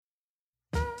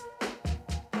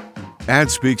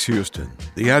Ad Speaks Houston,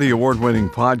 the Addy Award-winning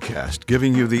podcast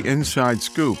giving you the inside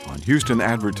scoop on Houston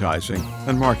advertising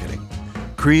and marketing.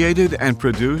 Created and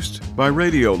produced by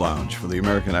Radio Lounge for the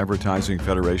American Advertising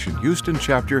Federation Houston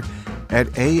chapter at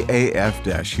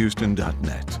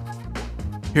aaf-houston.net.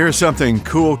 Here's something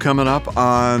cool coming up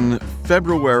on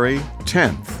February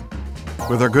 10th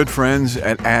with our good friends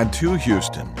at Ad2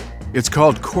 Houston. It's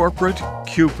called Corporate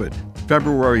Cupid.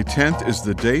 February 10th is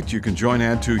the date. You can join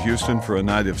Ad2 Houston for a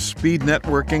night of speed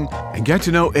networking and get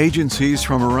to know agencies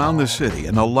from around the city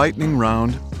in a lightning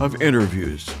round of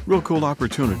interviews. Real cool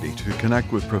opportunity to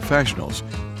connect with professionals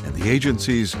and the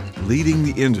agencies leading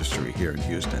the industry here in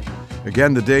Houston.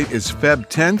 Again, the date is Feb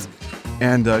 10th,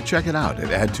 and check it out at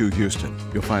Ad2 Houston.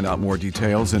 You'll find out more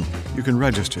details, and you can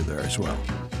register there as well.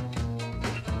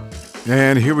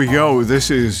 And here we go. This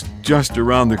is just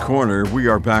around the corner. We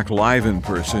are back live in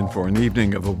person for an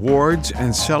evening of awards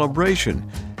and celebration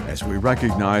as we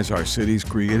recognize our city's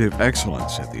creative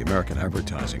excellence at the American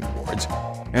Advertising Awards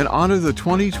and honor the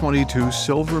 2022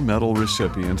 Silver Medal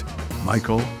recipient,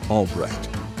 Michael Albrecht.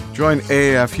 Join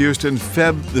AAF Houston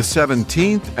Feb the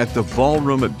 17th at the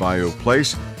Ballroom at Bayou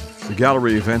Place. The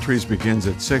gallery of entries begins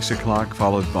at 6 o'clock,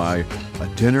 followed by a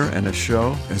dinner and a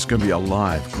show. It's going to be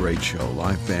a great show,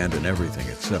 live band and everything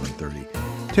at 7:30.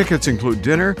 Tickets include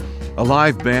dinner, a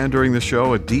live band during the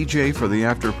show, a DJ for the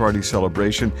after-party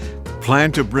celebration.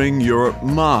 Plan to bring your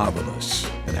marvelous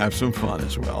and have some fun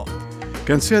as well.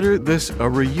 Consider this a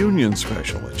reunion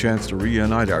special, a chance to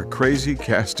reunite our crazy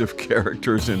cast of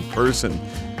characters in person.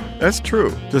 That's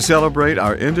true. To celebrate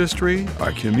our industry,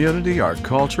 our community, our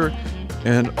culture,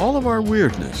 and all of our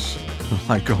weirdness,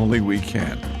 like only we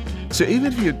can. So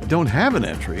even if you don't have an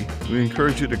entry, we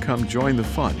encourage you to come join the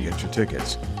fun. Get your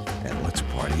tickets, and let's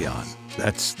party on.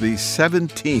 That's the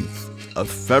 17th of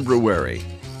February.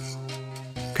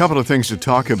 A couple of things to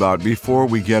talk about before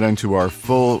we get into our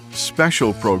full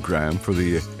special program for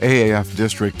the AAF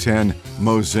District 10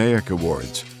 Mosaic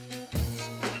Awards.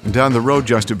 And down the road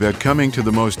just a bit, coming to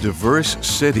the most diverse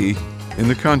city in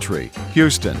the country,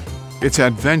 Houston. It's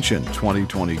Advention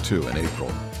 2022 in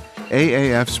April.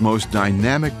 AAF's most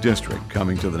dynamic district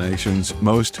coming to the nation's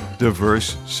most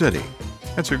diverse city.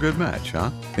 That's a good match, huh?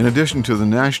 In addition to the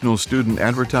National Student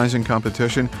Advertising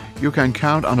Competition, you can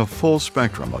count on a full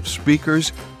spectrum of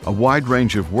speakers, a wide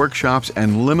range of workshops,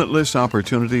 and limitless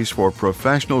opportunities for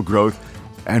professional growth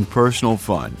and personal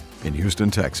fun in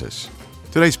Houston, Texas.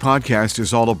 Today's podcast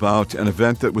is all about an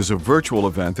event that was a virtual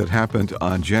event that happened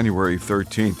on January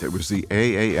 13th. It was the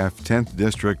AAF 10th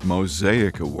District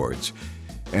Mosaic Awards.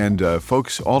 And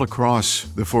folks all across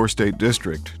the four-state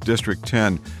district, District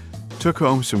 10, took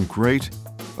home some great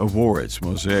awards,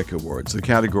 Mosaic Awards. The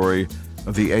category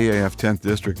of the AAF 10th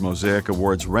District Mosaic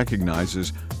Awards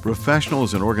recognizes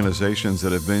professionals and organizations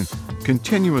that have been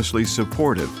continuously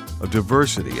supportive of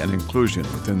diversity and inclusion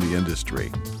within the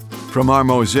industry. From our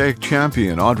Mosaic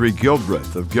champion, Audrey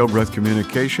Gilbreth of Gilbreth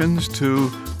Communications,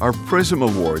 to our Prism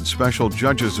Award Special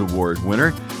Judges Award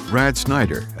winner, Brad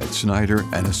Snyder at Snyder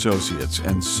 & Associates,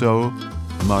 and so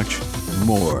much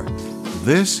more.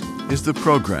 This is the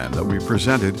program that we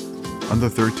presented on the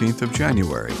 13th of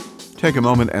January. Take a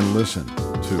moment and listen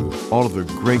to all of the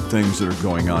great things that are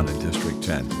going on in District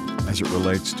 10 as it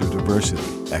relates to diversity,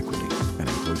 equity, and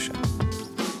inclusion.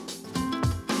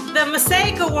 The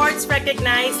Mosaic Awards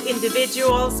recognize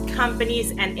individuals,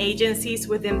 companies, and agencies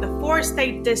within the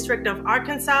four-state district of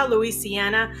Arkansas,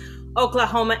 Louisiana,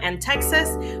 Oklahoma, and Texas,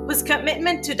 whose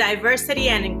commitment to diversity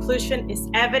and inclusion is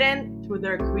evident through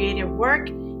their creative work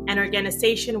and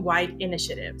organization-wide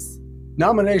initiatives.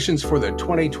 Nominations for the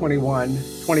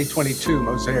 2021-2022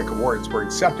 Mosaic Awards were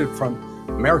accepted from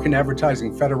American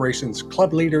Advertising Federation's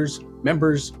club leaders,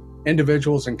 members,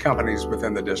 individuals, and companies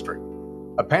within the district.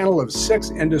 A panel of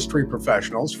 6 industry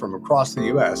professionals from across the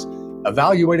U.S.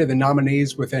 evaluated the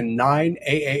nominees within 9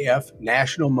 AAF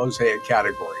National Mosaic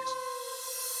categories.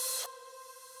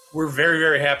 We're very,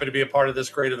 very happy to be a part of this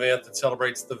great event that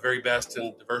celebrates the very best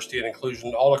in diversity and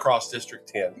inclusion all across District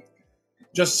 10.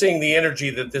 Just seeing the energy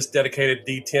that this dedicated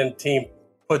D10 team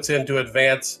puts in to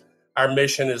advance our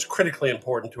mission is critically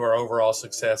important to our overall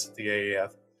success at the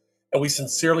AAF. And we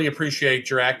sincerely appreciate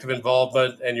your active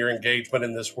involvement and your engagement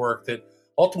in this work that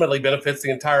ultimately benefits the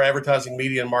entire advertising,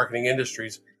 media, and marketing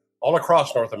industries all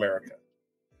across North America.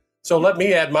 So let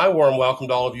me add my warm welcome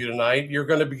to all of you tonight. You're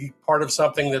going to be part of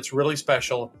something that's really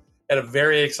special at a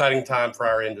very exciting time for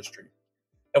our industry.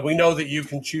 And we know that you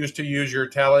can choose to use your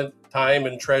talent, time,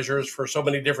 and treasures for so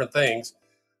many different things.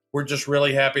 We're just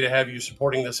really happy to have you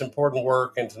supporting this important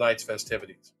work in tonight's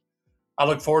festivities. I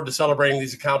look forward to celebrating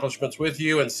these accomplishments with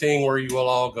you and seeing where you will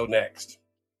all go next.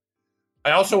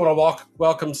 I also want to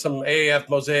welcome some AAF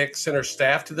Mosaic Center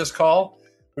staff to this call.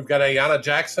 We've got Ayanna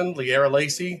Jackson, Liara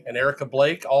Lacey, and Erica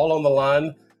Blake all on the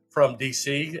line from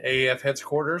DC, AAF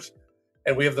headquarters.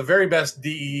 And we have the very best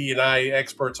DE&I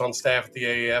experts on staff at the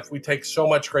AAF. We take so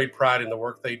much great pride in the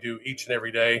work they do each and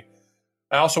every day.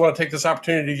 I also want to take this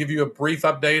opportunity to give you a brief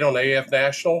update on AAF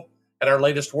National and our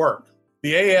latest work.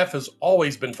 The AAF has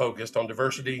always been focused on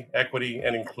diversity, equity,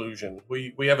 and inclusion.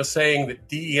 We have a saying that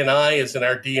DE&I is in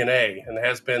our DNA and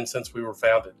has been since we were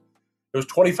founded. It was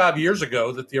 25 years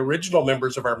ago that the original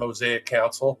members of our Mosaic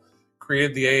Council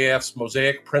created the AAF's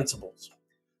Mosaic Principles.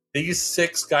 These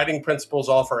 6 guiding principles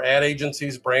offer ad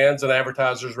agencies, brands, and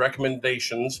advertisers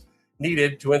recommendations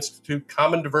needed to institute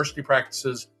common diversity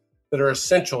practices that are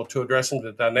essential to addressing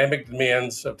the dynamic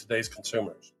demands of today's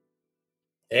consumers.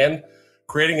 And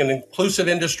creating an inclusive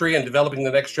industry and developing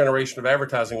the next generation of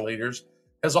advertising leaders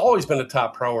has always been a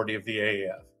top priority of the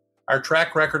AAF. Our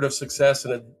track record of success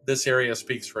in this area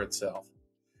speaks for itself.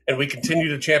 And we continue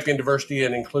to champion diversity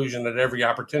and inclusion at every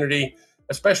opportunity,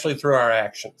 especially through our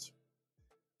actions.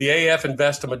 The AAF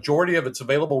invests a majority of its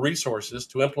available resources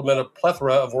to implement a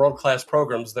plethora of world-class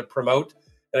programs that promote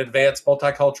and advance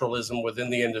multiculturalism within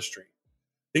the industry.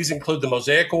 These include the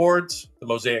Mosaic Awards, the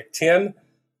Mosaic 10,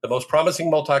 the Most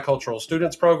Promising Multicultural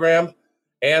Students Program,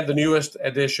 and the newest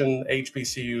edition,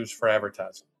 HBCUs for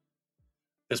Advertising.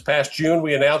 This past June,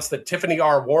 we announced that Tiffany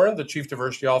R. Warren, the Chief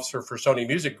Diversity Officer for Sony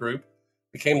Music Group,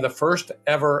 became the first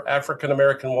ever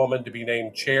African-American woman to be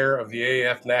named chair of the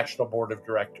AAF National Board of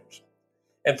Directors.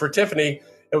 And for Tiffany,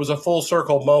 it was a full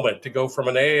circle moment to go from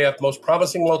an AAF Most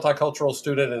Promising Multicultural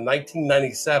Student in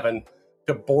 1997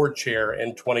 to board chair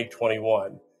in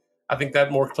 2021. I think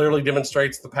that more clearly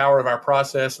demonstrates the power of our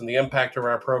process and the impact of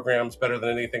our programs better than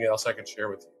anything else I could share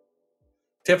with you.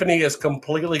 Tiffany is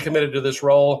completely committed to this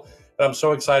role, and I'm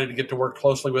so excited to get to work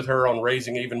closely with her on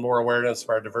raising even more awareness of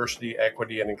our diversity,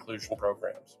 equity, and inclusion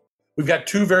programs. We've got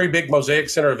 2 very big Mosaic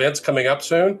Center events coming up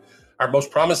soon. Our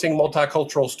Most Promising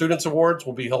Multicultural Students Awards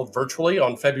will be held virtually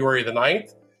on February the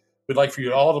 9th. We'd like for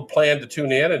you all to plan to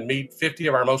tune in and meet 50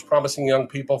 of our most promising young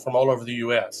people from all over the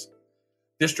U.S.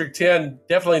 District 10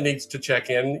 definitely needs to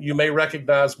check in. You may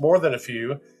recognize more than a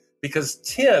few because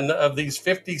 10 of these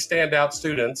 50 standout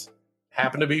students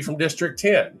happen to be from District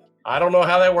 10. I don't know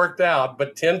how that worked out,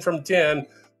 but 10 from 10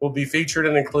 will be featured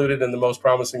and included in the Most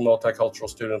Promising Multicultural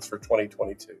Students for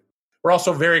 2022. We're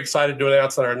also very excited to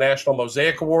announce that our National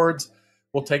Mosaic Awards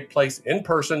will take place in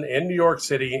person in New York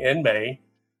City in May.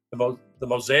 The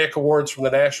Mosaic Awards from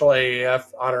the National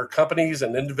AAF honor companies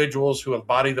and individuals who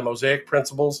embody the Mosaic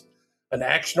principles, an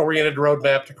action-oriented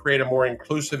roadmap to create a more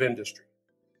inclusive industry.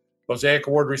 Mosaic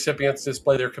Award recipients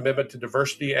display their commitment to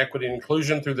diversity, equity, and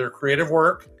inclusion through their creative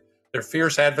work, their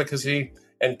fierce advocacy,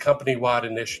 and company-wide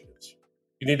initiatives.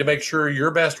 You need to make sure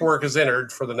your best work is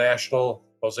entered for the National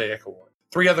Mosaic Award.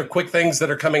 3 other quick things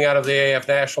that are coming out of the AAF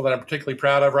National that I'm particularly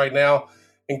proud of right now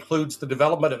includes the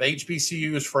development of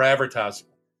HBCUs for advertising.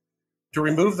 To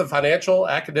remove the financial,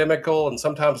 academical, and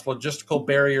sometimes logistical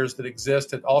barriers that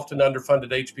exist at often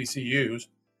underfunded HBCUs,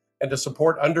 and to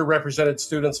support underrepresented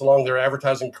students along their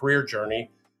advertising career journey,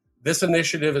 this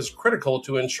initiative is critical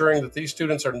to ensuring that these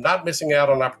students are not missing out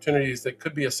on opportunities that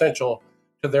could be essential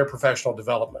to their professional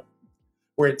development.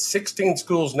 We're at 16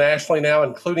 schools nationally now,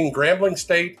 including Grambling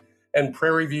State and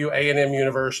Prairie View A&M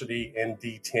University in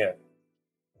D10.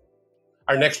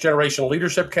 Our Next Generation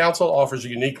Leadership Council offers a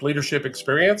unique leadership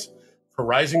experience for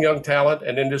rising young talent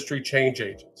and industry change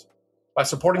agents. By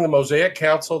supporting the Mosaic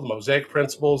Council, the Mosaic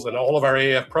Principles, and all of our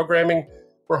AAF programming,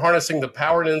 we're harnessing the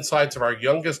power and insights of our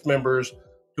youngest members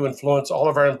to influence all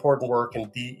of our important work in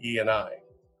DE&I.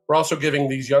 We're also giving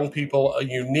these young people a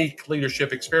unique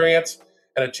leadership experience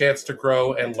and a chance to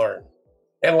grow and learn.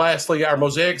 And lastly, our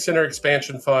Mosaic Center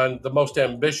Expansion Fund, the most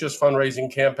ambitious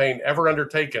fundraising campaign ever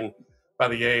undertaken by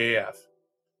the AAF.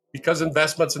 Because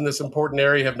investments in this important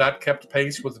area have not kept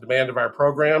pace with the demand of our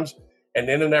programs, and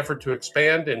in an effort to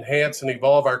expand, enhance, and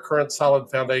evolve our current solid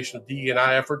foundation of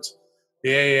DE&I efforts, the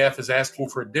AAF is asking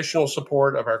for additional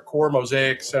support of our core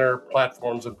Mosaic Center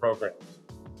platforms and programs.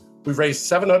 We've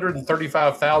raised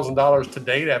 $735,000 to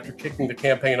date after kicking the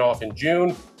campaign off in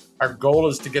June. Our goal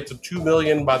is to get to $2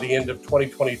 million by the end of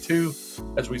 2022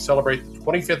 as we celebrate the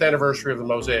 25th anniversary of the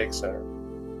Mosaic Center.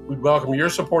 We'd welcome your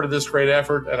support of this great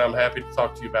effort, and I'm happy to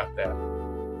talk to you about that.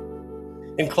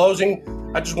 In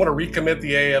closing, I just want to recommit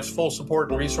the AAF's full support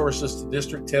and resources to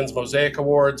District 10's Mosaic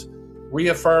Awards,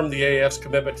 reaffirm the AAF's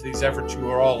commitment to these efforts you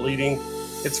are all leading.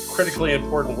 It's critically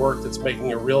important work that's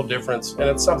making a real difference, and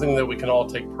it's something that we can all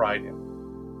take pride in.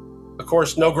 Of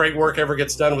course, no great work ever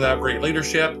gets done without great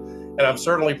leadership, and I'm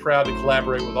certainly proud to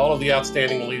collaborate with all of the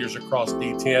outstanding leaders across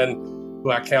D10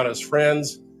 who I count as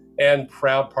friends and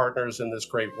proud partners in this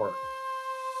great work.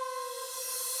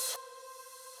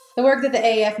 The work that the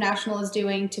AAF National is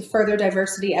doing to further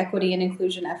diversity, equity, and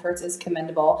inclusion efforts is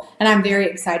commendable, and I'm very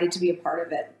excited to be a part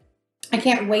of it. I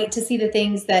can't wait to see the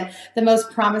things that the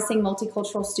most promising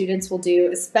multicultural students will do,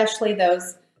 especially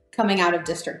those coming out of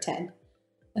District 10.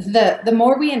 The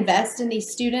more we invest in these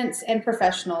students and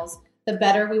professionals, the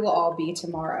better we will all be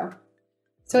tomorrow.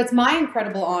 So it's my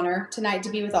incredible honor tonight to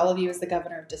be with all of you as the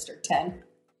governor of District 10.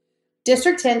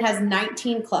 District 10 has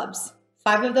 19 clubs.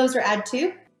 5 of those are Add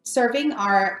 2, serving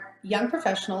our young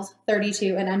professionals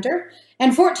 32 and under,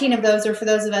 and 14 of those are for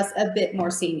those of us a bit more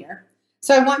senior.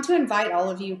 So I want to invite all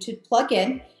of you to plug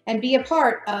in and be a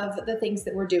part of the things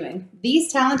that we're doing.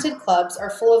 These talented clubs are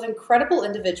full of incredible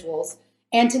individuals,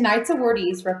 and tonight's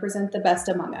awardees represent the best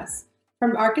among us.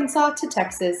 From Arkansas to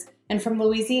Texas, and from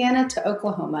Louisiana to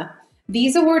Oklahoma,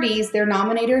 these awardees, their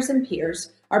nominators and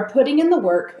peers, are putting in the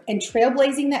work and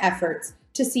trailblazing the efforts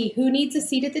to see who needs a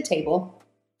seat at the table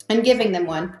and giving them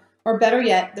one, or better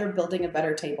yet, they're building a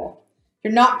better table. If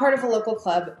you're not part of a local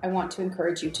club, I want to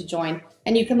encourage you to join,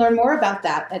 and you can learn more about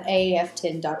that at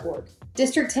aaf10.org.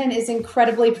 District 10 is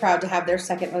incredibly proud to have their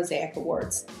second Mosaic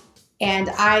Awards. And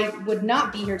I would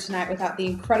not be here tonight without the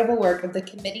incredible work of the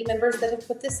committee members that have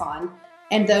put this on,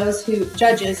 and those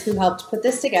judges who helped put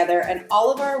this together, and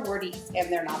all of our awardees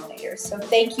and their nominators. So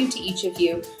thank you to each of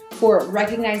you for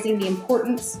recognizing the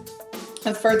importance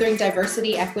of furthering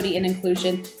diversity, equity, and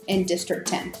inclusion in District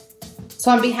 10. So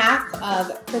on behalf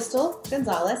of Crystal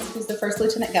Gonzalez, who's the first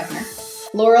Lieutenant Governor,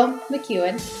 Laurel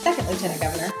McEwen, second Lieutenant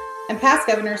Governor, and past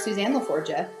Governor Suzanne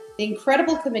LaForgia, the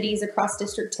incredible committees across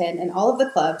District 10 and all of the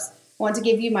clubs, I want to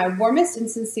give you my warmest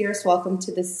and sincerest welcome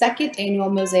to the second annual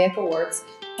Mosaic Awards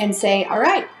and say, all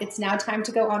right, it's now time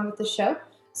to go on with the show.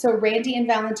 So Randy and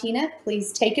Valentina,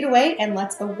 please take it away and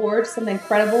let's award some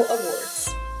incredible awards.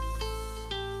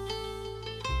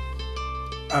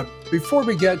 Before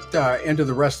we get into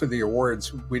the rest of the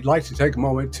awards, we'd like to take a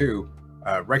moment to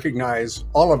recognize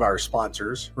all of our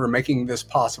sponsors who are making this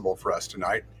possible for us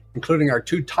tonight, including our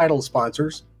 2 title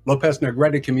sponsors, Lopez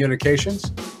Negrete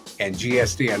Communications and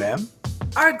GSD&M.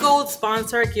 Our gold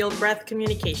sponsor, Gilbreth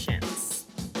Communications.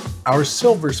 Our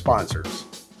silver sponsors,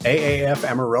 AAF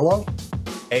Amarillo,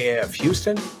 AAF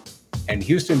Houston, and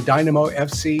Houston Dynamo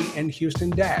FC and Houston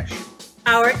Dash.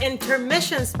 Our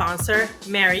intermission sponsor,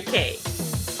 Mary Kay.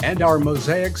 And our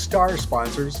Mosaic Star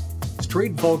sponsors,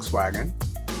 Street Volkswagen,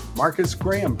 Marcus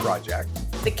Graham Project,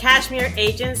 the Kashmir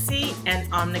Agency,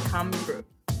 and Omnicom Group.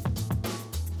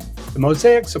 The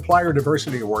Mosaic Supplier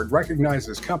Diversity Award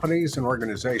recognizes companies and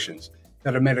organizations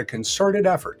that have made a concerted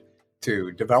effort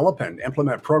to develop and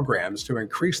implement programs to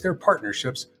increase their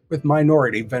partnerships with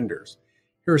minority vendors.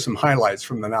 Here are some highlights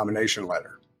from the nomination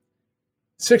letter.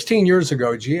 16 years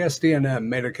ago, GSD&M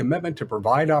made a commitment to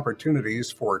provide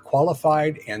opportunities for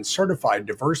qualified and certified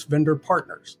diverse vendor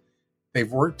partners.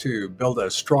 They've worked to build a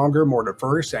stronger, more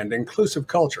diverse, and inclusive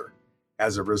culture.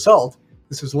 As a result,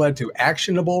 this has led to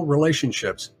actionable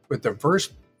relationships with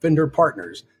diverse vendor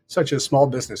partners, such as small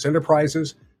business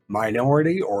enterprises,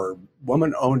 minority or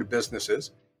woman-owned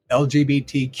businesses,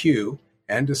 LGBTQ,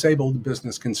 and disabled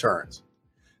business concerns.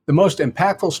 The most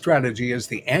impactful strategy is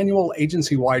the annual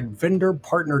agency-wide Vendor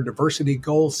Partner Diversity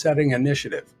Goal-Setting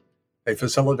Initiative. They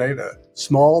facilitate a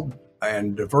small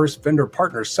and diverse vendor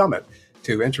partner summit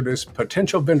to introduce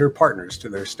potential vendor partners to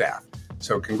their staff.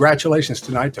 So congratulations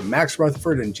tonight to Max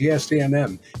Rutherford and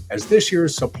GSD&M as this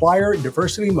year's Supplier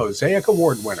Diversity Mosaic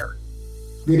Award winner.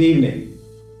 Good evening.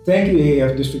 Thank you,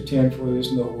 AAF District 10, for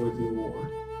this noteworthy award.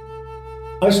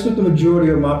 I spent the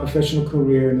majority of my professional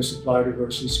career in the supplier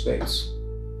diversity space.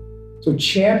 So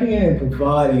championing and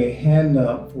providing a hand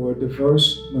up for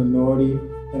diverse, minority,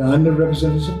 and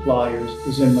underrepresented suppliers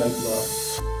is in my blood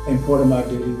and part of my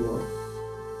daily work.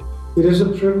 It is a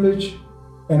privilege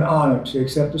and honor to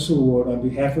accept this award on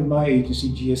behalf of my agency,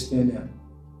 GSD&M.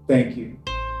 Thank you.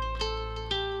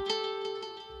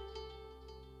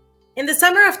 In the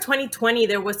summer of 2020,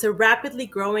 there was a rapidly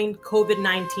growing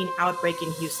COVID-19 outbreak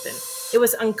in Houston. It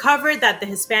was uncovered that the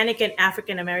Hispanic and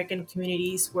African American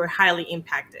communities were highly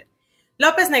impacted.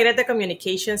 Lopez Negrete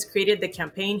Communications created the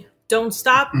campaign, Don't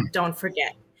Stop, Don't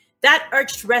Forget. That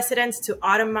urged residents to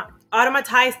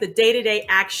automatize the day-to-day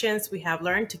actions we have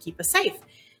learned to keep us safe.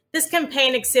 This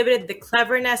campaign exhibited the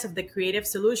cleverness of the creative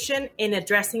solution in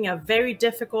addressing a very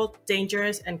difficult,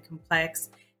 dangerous, and complex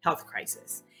health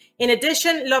crisis. In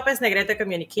addition, Lopez Negrete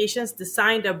Communications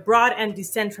designed a broad and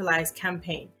decentralized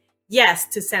campaign, Yes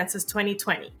to Census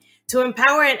 2020, to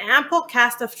empower an ample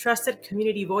cast of trusted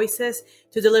community voices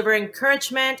to deliver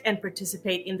encouragement and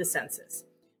participate in the census.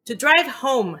 to drive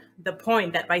home the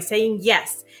point that by saying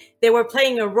yes, they were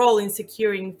playing a role in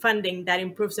securing funding that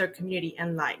improves their community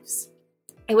and lives.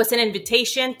 It was an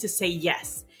invitation to say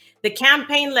yes. The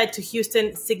campaign led to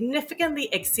Houston significantly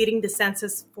exceeding the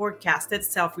census forecasted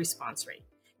self-response rate.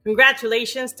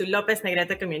 Congratulations to Lopez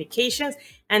Negrete Communications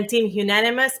and Team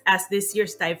Unanimous as this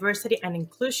year's Diversity and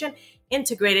Inclusion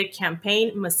Integrated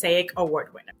Campaign Mosaic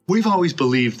Award winner. We've always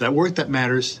believed that work that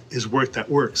matters is work that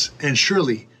works, and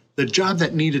surely the job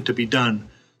that needed to be done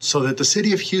so that the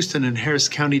city of Houston and Harris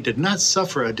County did not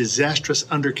suffer a disastrous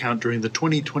undercount during the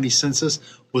 2020 census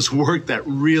was work that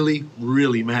really,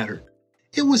 really mattered.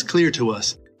 It was clear to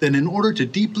us that in order to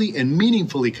deeply and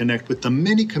meaningfully connect with the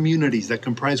many communities that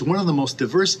comprise one of the most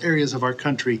diverse areas of our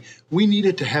country, we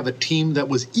needed to have a team that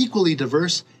was equally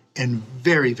diverse and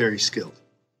very, very skilled.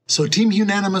 So Team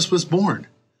Unanimous was born,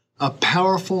 a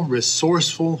powerful,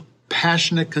 resourceful,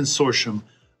 passionate consortium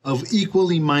of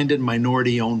equally minded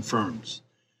minority-owned firms.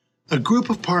 A group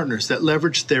of partners that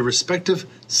leveraged their respective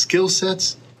skill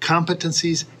sets,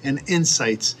 competencies, and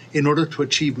insights in order to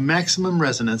achieve maximum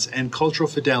resonance and cultural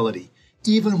fidelity,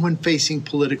 even when facing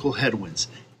political headwinds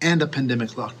and a pandemic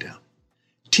lockdown.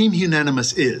 Team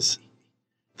Unanimous is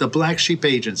the Black Sheep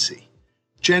Agency,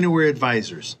 January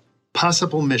Advisors,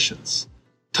 Possible Missions,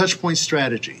 Touchpoint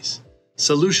Strategies,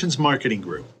 Solutions Marketing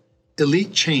Group,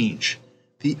 Elite Change,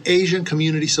 the Asian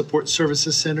Community Support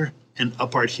Services Center, and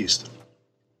UpArt Houston.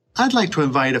 I'd like to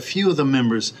invite a few of the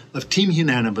members of Team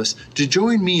Unanimous to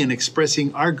join me in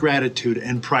expressing our gratitude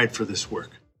and pride for this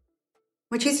work.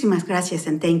 Muchísimas gracias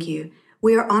and thank you.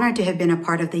 We are honored to have been a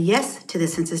part of the Yes to the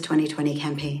Census 2020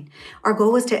 campaign. Our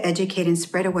goal was to educate and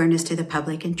spread awareness to the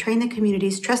public and train the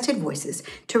community's trusted voices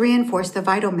to reinforce the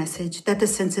vital message that the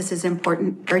census is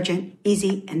important, urgent,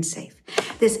 easy, and safe.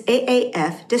 This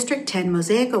AAF District 10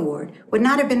 Mosaic Award would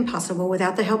not have been possible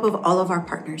without the help of all of our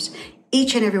partners.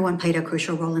 Each and everyone played a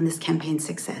crucial role in this campaign's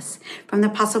success. From the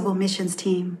Possible Missions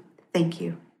team, thank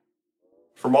you.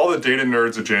 From all the data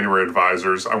nerds at January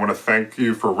Advisors, I want to thank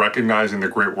you for recognizing the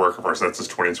great work of our Census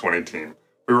 2020 team.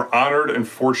 We were honored and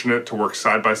fortunate to work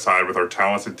side by side with our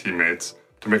talented teammates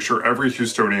to make sure every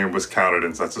Houstonian was counted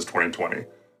in Census 2020.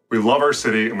 We love our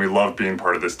city and we love being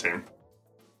part of this team.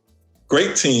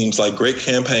 Great teams, like great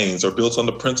campaigns, are built on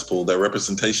the principle that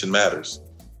representation matters.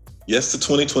 Yes to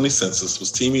 2020 Census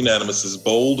was Team Unanimous's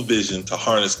bold vision to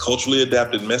harness culturally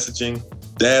adapted messaging,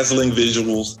 dazzling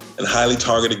visuals, and highly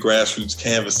targeted grassroots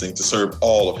canvassing to serve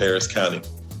all of Harris County.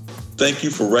 Thank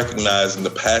you for recognizing the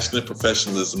passionate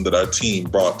professionalism that our team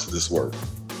brought to this work.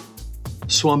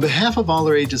 So on behalf of all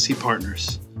our agency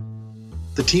partners,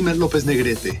 the team at Lopez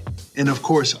Negrete, and of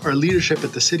course, our leadership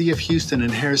at the City of Houston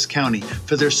and Harris County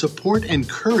for their support and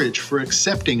courage for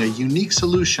accepting a unique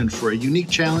solution for a unique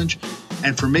challenge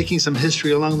and for making some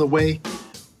history along the way,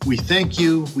 we thank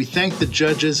you, we thank the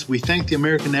judges, we thank the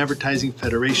American Advertising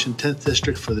Federation 10th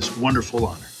District for this wonderful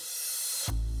honor.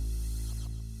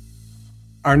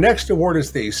 Our next award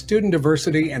is the Student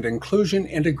Diversity and Inclusion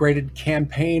Integrated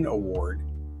Campaign Award,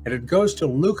 and it goes to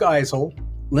Luke Eisel,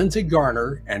 Lindsay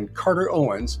Garner, and Carter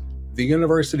Owens, the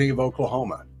University of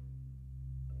Oklahoma.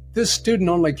 This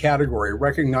student-only category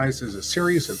recognizes a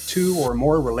series of 2 or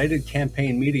more related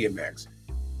campaign media mix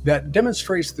that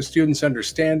demonstrates the students'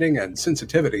 understanding and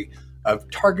sensitivity of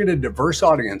targeted diverse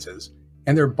audiences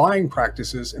and their buying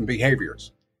practices and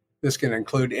behaviors. This can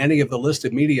include any of the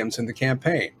listed mediums in the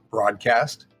campaign: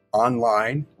 broadcast,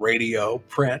 online, radio,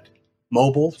 print,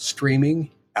 mobile, streaming,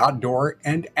 outdoor,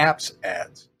 and apps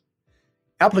ads.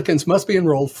 Applicants must be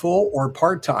enrolled full or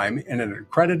part-time in an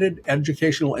accredited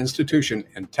educational institution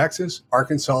in Texas,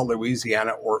 Arkansas,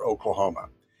 Louisiana, or Oklahoma.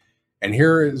 And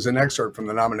here is an excerpt from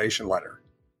the nomination letter.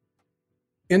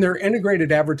 In their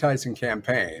integrated advertising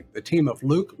campaign, the team of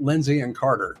Luke, Lindsay, and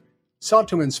Carter sought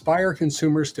to inspire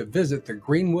consumers to visit the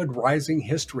Greenwood Rising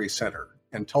History Center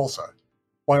in Tulsa,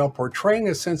 while portraying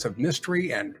a sense of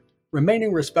mystery and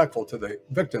remaining respectful to the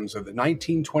victims of the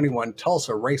 1921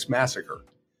 Tulsa Race Massacre.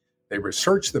 They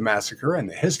researched the massacre and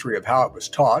the history of how it was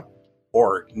taught,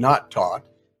 or not taught,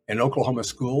 in Oklahoma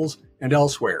schools and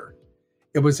elsewhere.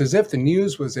 It was as if the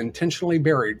news was intentionally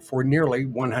buried for nearly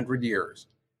 100 years.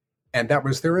 And that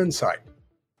was their insight: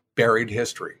 buried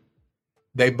history.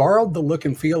 They borrowed the look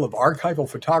and feel of archival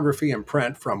photography and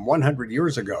print from 100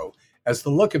 years ago as the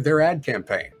look of their ad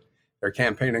campaign. Their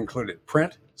campaign included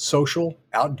print, social,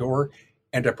 outdoor,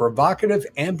 and a provocative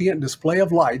ambient display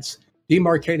of lights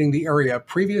demarcating the area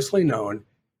previously known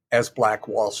as Black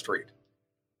Wall Street.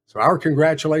 So our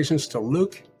congratulations to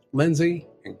Luke, Lindsay,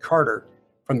 and Carter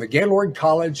from the Gaylord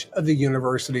College of the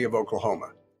University of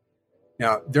Oklahoma.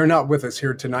 Now, they're not with us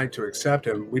here tonight to accept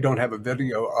him. We don't have a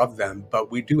video of them, but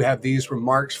we do have these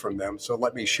remarks from them, so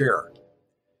let me share.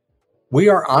 We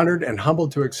are honored and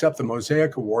humbled to accept the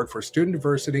Mosaic Award for Student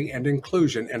Diversity and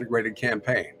Inclusion Integrated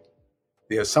Campaign.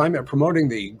 The assignment promoting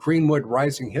the Greenwood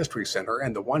Rising History Center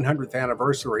and the 100th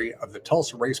anniversary of the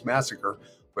Tulsa Race Massacre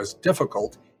was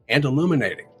difficult and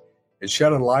illuminating. It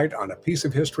shed a light on a piece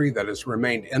of history that has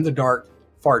remained in the dark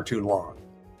far too long.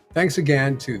 Thanks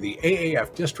again to the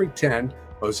AAF District 10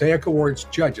 Mosaic Awards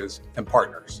judges and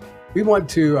partners. We want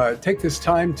to take this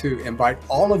time to invite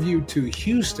all of you to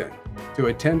Houston to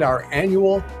attend our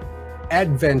annual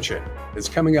Advention. It's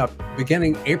coming up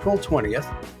beginning April 20th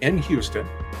in Houston,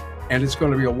 and it's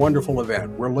going to be a wonderful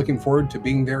event. We're looking forward to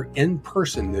being there in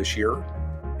person this year,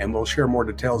 and we'll share more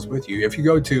details with you. If you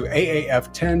go to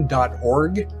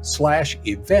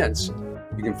aaf10.org/events,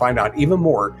 you can find out even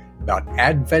more about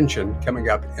Advention coming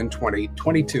up in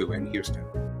 2022 in Houston.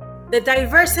 The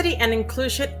Diversity and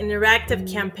Inclusion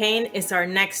Interactive Campaign is our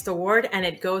next award, and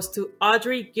it goes to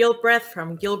Audrey Gilbreth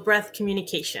from Gilbreth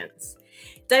Communications.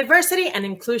 Diversity and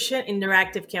Inclusion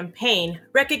Interactive Campaign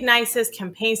recognizes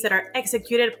campaigns that are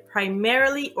executed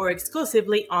primarily or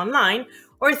exclusively online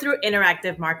or through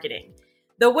interactive marketing.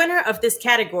 The winner of this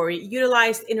category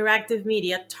utilized interactive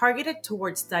media targeted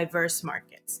towards diverse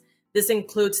markets. This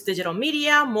includes digital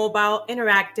media, mobile,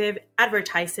 interactive,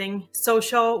 advertising,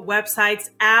 social,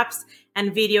 websites, apps,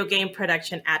 and video game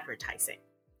production advertising.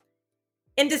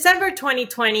 In December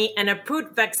 2020, an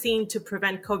approved vaccine to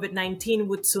prevent COVID-19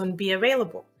 would soon be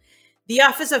available. The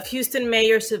Office of Houston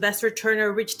Mayor Sylvester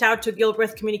Turner reached out to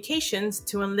Gilbreth Communications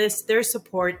to enlist their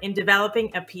support in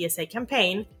developing a PSA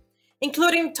campaign,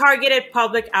 including targeted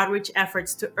public outreach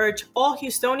efforts to urge all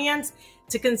Houstonians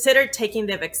to consider taking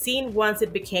the vaccine once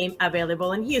it became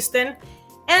available in Houston,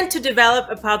 and to develop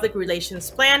a public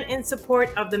relations plan in support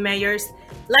of the mayor's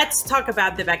Let's Talk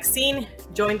About the Vaccine,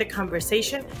 Join the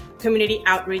Conversation community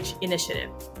outreach initiative.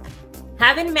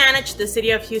 Having managed the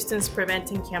City of Houston's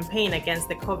Preventing campaign against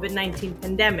the COVID-19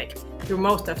 pandemic through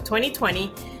most of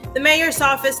 2020, the mayor's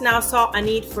office now saw a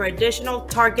need for additional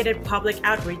targeted public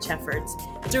outreach efforts,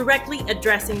 directly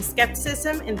addressing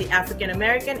skepticism in the African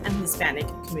American and Hispanic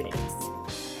communities.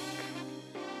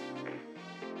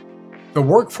 The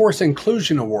Workforce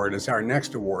Inclusion Award is our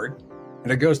next award,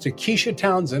 and it goes to Keisha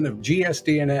Townsend of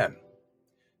GSD&M.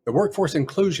 The Workforce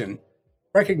Inclusion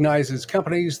recognizes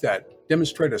companies that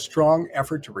demonstrate a strong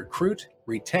effort to recruit,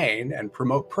 retain, and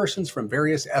promote persons from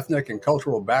various ethnic and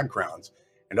cultural backgrounds,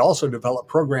 and also develop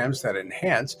programs that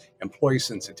enhance employee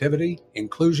sensitivity,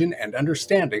 inclusion, and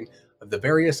understanding of the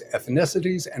various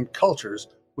ethnicities and cultures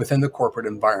within the corporate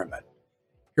environment.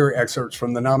 Here are excerpts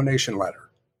from the nomination letter.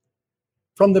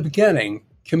 From the beginning,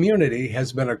 community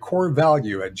has been a core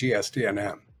value at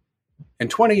GSD&M. In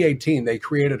 2018, they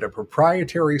created a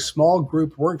proprietary small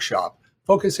group workshop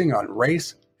focusing on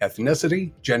race,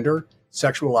 ethnicity, gender,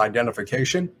 sexual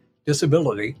identification,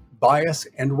 disability, bias,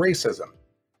 and racism.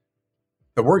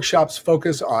 The workshops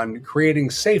focus on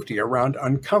creating safety around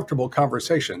uncomfortable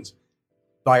conversations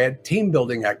via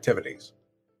team-building activities.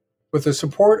 With the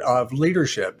support of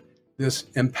leadership, this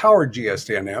empowered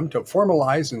GSD&M to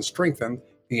formalize and strengthen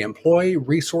the employee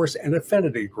resource and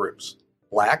affinity groups,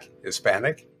 Black,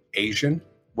 Hispanic, Asian,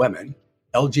 women,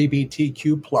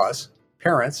 LGBTQ+,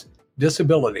 parents,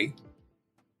 disability,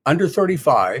 under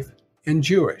 35, and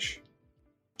Jewish.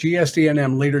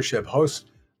 GSD&M leadership hosts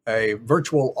a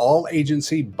virtual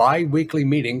all-agency bi-weekly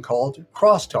meeting called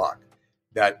Crosstalk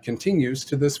that continues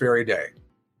to this very day.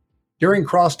 During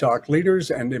Crosstalk,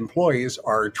 leaders and employees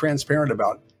are transparent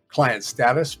about client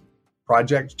status,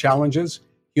 project challenges,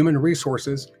 human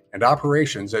resources, and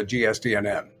operations at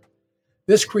GSD&M.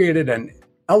 This created an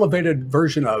elevated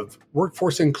version of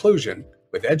workforce inclusion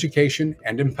with education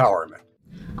and empowerment.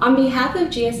 On behalf of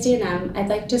GSD&M, I'd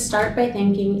like to start by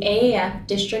thanking AAF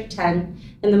District 10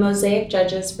 and the Mosaic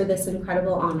judges for this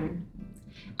incredible honor.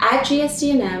 At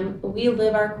GSD&M, we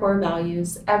live our core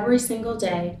values every single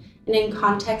day and in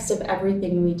context of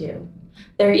everything we do.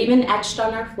 They're even etched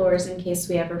on our floors in case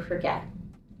we ever forget.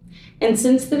 And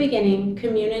since the beginning,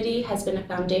 community has been a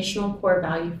foundational core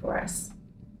value for us.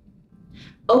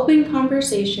 Open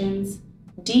conversations,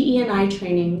 DE&I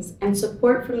trainings, and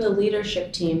support from the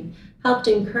leadership team helped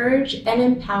encourage and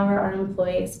empower our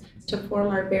employees to form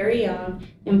our very own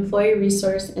employee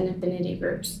resource and affinity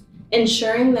groups,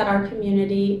 ensuring that our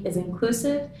community is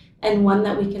inclusive and one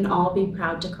that we can all be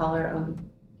proud to call our own.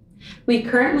 We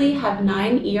currently have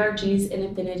 9 ERGs and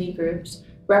affinity groups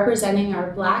representing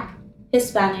our Black,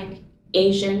 Hispanic,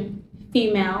 Asian,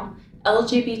 female,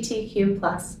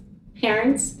 LGBTQ+,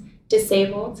 parents,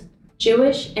 disabled,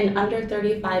 Jewish, and under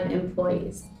 35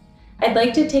 employees. I'd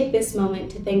like to take this moment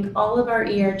to thank all of our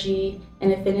ERG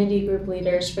and affinity group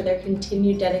leaders for their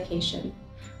continued dedication.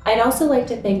 I'd also like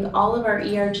to thank all of our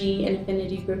ERG and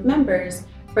affinity group members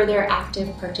for their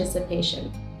active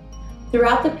participation.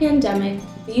 Throughout the pandemic,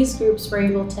 these groups were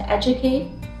able to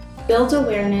educate, build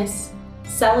awareness,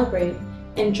 celebrate,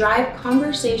 and drive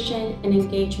conversation and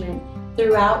engagement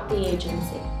throughout the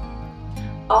agency,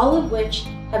 all of which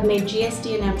have made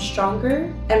GSD&M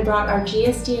stronger and brought our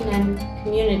GSD&M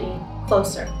community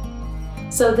closer.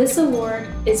 So this award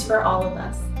is for all of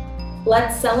us.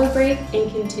 Let's celebrate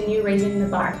and continue raising the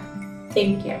bar.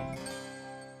 Thank you.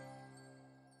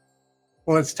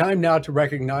 Well, it's time now to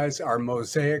recognize our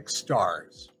Mosaic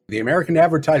Stars. The American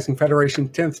Advertising Federation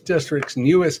 10th District's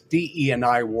newest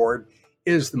DE&I award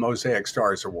is the Mosaic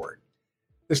Stars Award.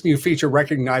 This new feature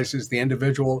recognizes the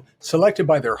individual selected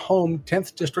by their home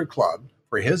 10th District Club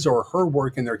for his or her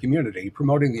work in their community,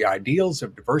 promoting the ideals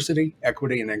of diversity,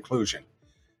 equity, and inclusion.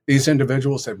 These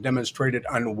individuals have demonstrated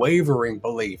unwavering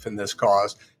belief in this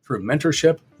cause through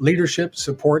mentorship, leadership,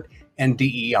 support, and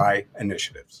DEI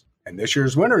initiatives. And this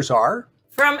year's winners are...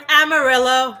 From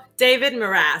Amarillo, David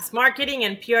Moraz, Marketing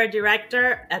and PR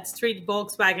Director at Street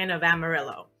Volkswagen of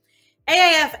Amarillo.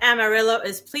 AAF Amarillo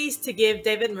is pleased to give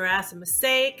David Moraz a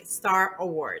Mosaic Star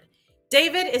Award.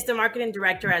 David is the Marketing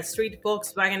Director at Street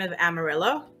Volkswagen of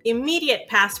Amarillo, immediate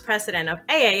past president of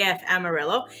AAF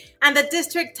Amarillo, and the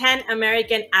District 10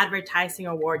 American Advertising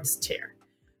Awards Chair.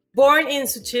 Born in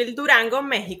Suchil, Durango,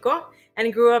 Mexico,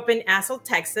 and grew up in Azle,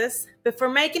 Texas, before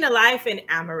making a life in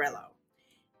Amarillo.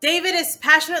 David is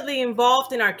passionately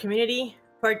involved in our community,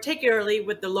 particularly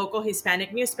with the local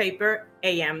Hispanic newspaper,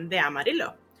 AM de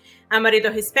Amarillo,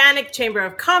 Amarillo Hispanic Chamber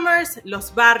of Commerce,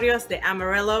 Los Barrios de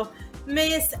Amarillo,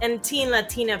 Miss and Teen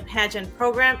Latina pageant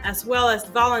program, as well as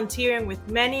volunteering with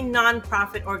many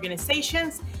nonprofit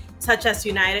organizations such as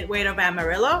United Way of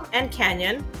Amarillo and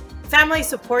Canyon, Family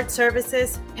Support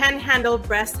Services, Panhandle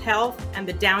Breast Health, and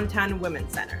the Downtown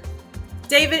Women's Center.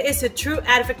 David is a true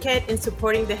advocate in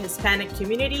supporting the Hispanic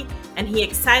community, and he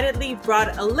excitedly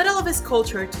brought a little of his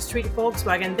culture to Street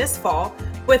Volkswagen this fall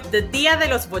with the Dia de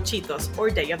los Bochitos, or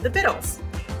Day of the Beatles.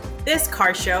 This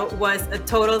car show was a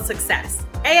total success.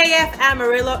 AAF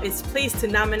Amarillo is pleased to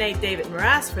nominate David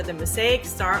Moraz for the Mosaic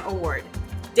Star Award.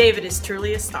 David is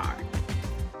truly a star.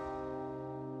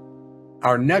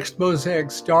 Our next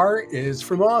Mosaic Star is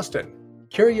from Austin.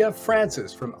 Kyria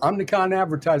Francis from Omnicon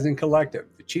Advertising Collective,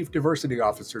 the Chief Diversity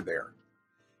Officer there.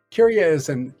 Kyria is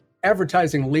an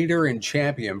advertising leader and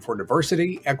champion for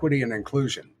diversity, equity, and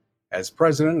inclusion. As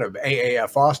president of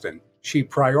AAF Austin, she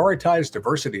prioritized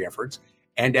diversity efforts,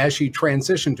 and as she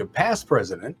transitioned to past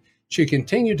president, she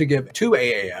continued to give to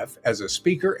AAF as a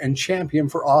speaker and champion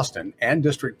for Austin and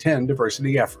District 10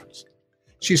 diversity efforts.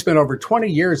 She spent over 20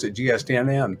 years at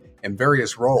GSD&M in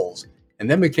various roles, and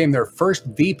then became their first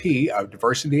VP of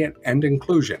Diversity and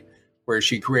Inclusion, where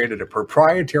she created a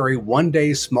proprietary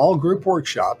one-day small group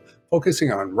workshop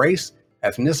focusing on race,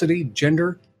 ethnicity,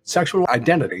 gender, sexual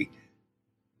identity,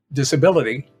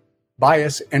 disability,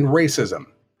 bias, and racism.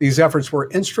 These efforts were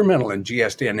instrumental in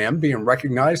GSD&M being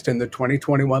recognized in the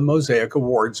 2021 Mosaic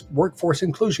Awards Workforce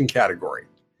Inclusion category.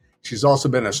 She's also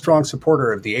been a strong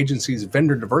supporter of the agency's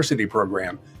Vendor Diversity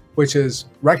Program, which has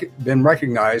been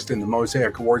recognized in the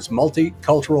Mosaic Awards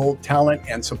Multicultural Talent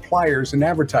and Suppliers in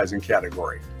Advertising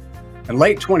category. In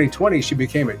late 2020, she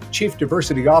became a Chief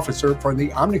Diversity Officer for the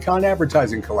Omnicon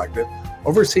Advertising Collective,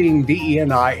 overseeing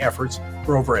DE&I efforts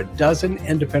for over a dozen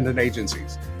independent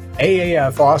agencies.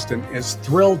 AAF Austin is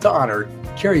thrilled to honor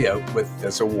Kyria with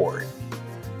this award.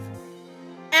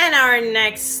 And our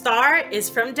next star is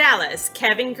from Dallas,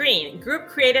 Kevin Green, Group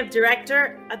Creative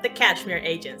Director at the Cashmere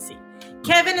Agency.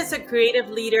 Kevin is a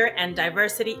creative leader and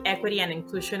diversity, equity, and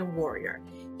inclusion warrior.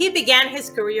 He began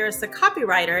his career as a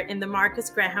copywriter in the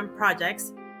Marcus Graham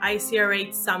Project's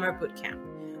ICR8 Summer Bootcamp,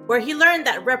 where he learned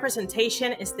that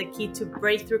representation is the key to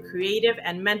breakthrough creative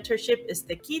and mentorship is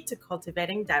the key to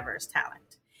cultivating diverse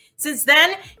talent. Since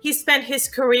then, he spent his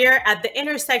career at the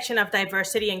intersection of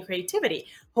diversity and creativity,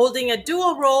 holding a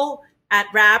dual role at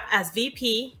RAP as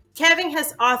VP. Kevin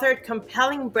has authored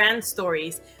compelling brand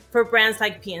stories for brands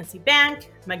like PNC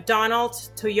Bank,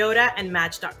 McDonald's, Toyota, and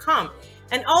Match.com,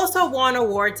 and also won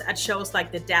awards at shows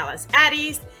like the Dallas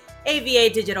Addies,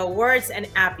 AVA Digital Awards, and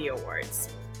Appy Awards.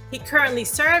 He currently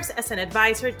serves as an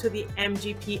advisor to the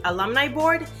MGP Alumni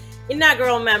Board,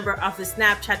 inaugural member of the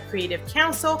Snapchat Creative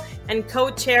Council, and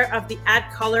co-chair of the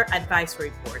AdColor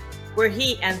Advisory Board, where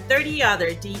he and 30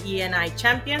 other DE&I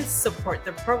champions support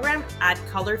the program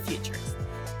AdColor Futures.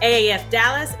 AAF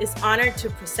Dallas is honored to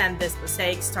present this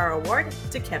Mosaic Star Award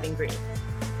to Kevin Green.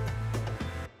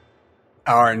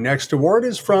 Our next award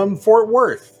is from Fort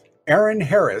Worth. Aaron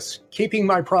Harris, Keeping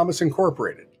My Promise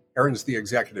Incorporated. Aaron's the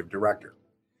executive director.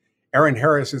 Aaron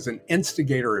Harris is an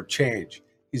instigator of change.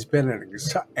 He's been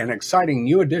an exciting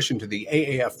new addition to the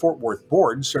AAF Fort Worth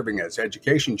board, serving as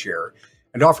education chair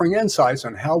and offering insights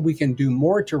on how we can do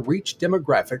more to reach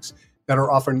demographics that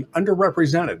are often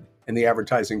underrepresented in the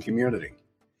advertising community.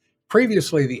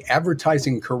 Previously the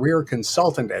advertising career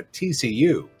consultant at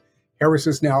TCU, Harris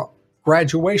is now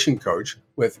graduation coach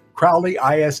with Crowley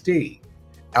ISD.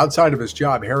 Outside of his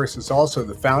job, Harris is also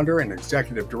the founder and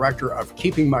executive director of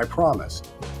Keeping My Promise,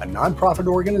 a nonprofit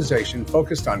organization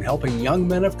focused on helping young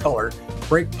men of color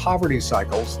break poverty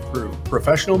cycles through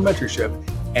professional mentorship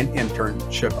and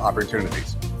internship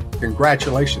opportunities.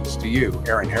 Congratulations to you,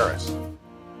 Aaron Harris.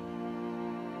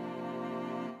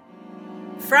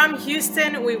 From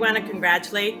Houston, we want to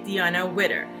congratulate Deanna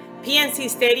Witter, PNC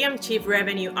Stadium Chief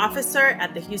Revenue Officer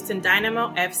at the Houston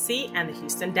Dynamo FC and the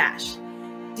Houston Dash.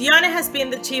 Deanna has been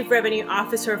the Chief Revenue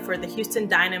Officer for the Houston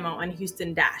Dynamo and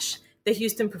Houston Dash, the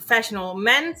Houston professional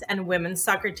men's and women's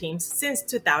soccer teams, since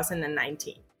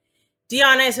 2019.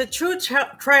 Deanna is a true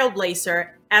trailblazer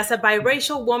as a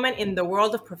biracial woman in the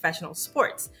world of professional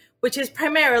sports, which is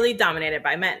primarily dominated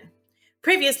by men.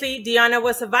 Previously, Deanna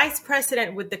was a vice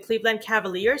president with the Cleveland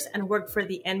Cavaliers and worked for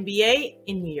the NBA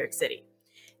in New York City.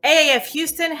 AAF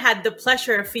Houston had the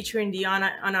pleasure of featuring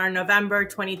Deanna on our November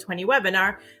 2020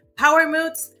 webinar, Power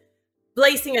Moods,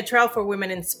 Blazing a Trail for Women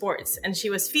in Sports, and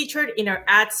she was featured in our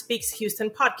Ad Speaks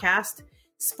Houston podcast,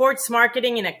 Sports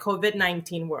Marketing in a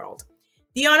COVID-19 World.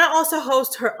 Deanna also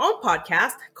hosts her own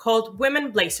podcast called Women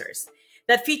Blazers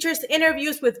that features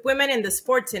interviews with women in the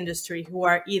sports industry who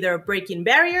are either breaking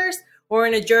barriers or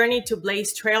on a journey to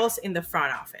blaze trails in the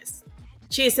front office.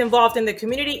 She is involved in the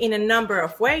community in a number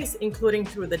of ways, including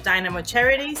through the Dynamo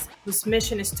Charities, whose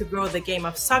mission is to grow the game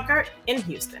of soccer in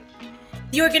Houston.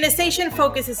 The organization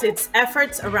focuses its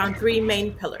efforts around three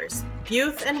main pillars: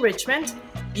 youth enrichment,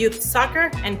 youth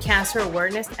soccer, and cancer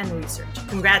awareness and research.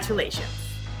 Congratulations.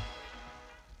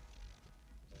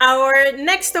 Our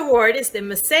next award is the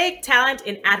Mosaic Talent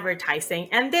in Advertising,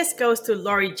 and this goes to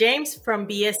Lori James from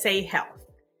BSA Health.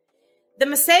 The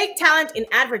Mosaic Talent in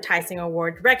Advertising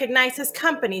Award recognizes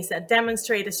companies that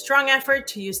demonstrate a strong effort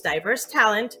to use diverse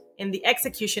talent in the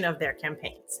execution of their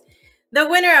campaigns. The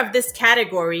winner of this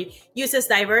category uses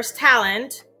diverse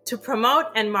talent to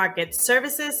promote and market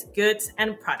services, goods,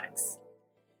 and products.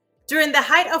 During the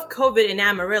height of COVID in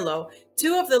Amarillo,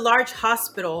 two of the large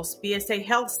hospitals, BSA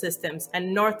Health Systems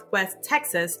and Northwest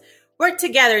Texas, worked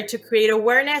together to create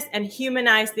awareness and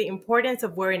humanize the importance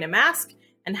of wearing a mask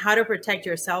and how to protect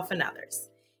yourself and others.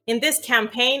 In this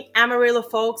campaign, Amarillo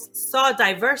folks saw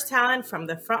diverse talent from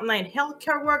the frontline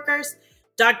healthcare workers,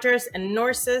 doctors, and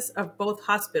nurses of both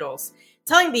hospitals,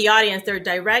 telling the audience their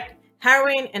direct,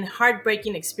 harrowing, and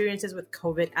heartbreaking experiences with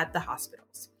COVID at the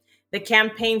hospitals. The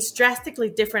campaign's drastically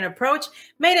different approach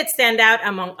made it stand out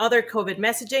among other COVID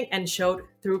messaging and showed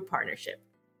through partnership.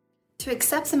 To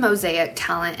accept the Mosaic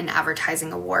Talent in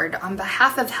Advertising Award on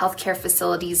behalf of healthcare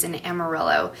facilities in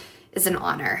Amarillo is an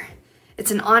honor.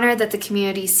 It's an honor that the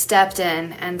community stepped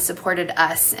in and supported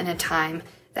us in a time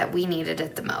that we needed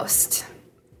it the most.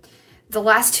 The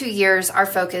last 2 years, our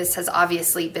focus has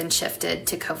obviously been shifted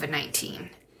to COVID-19.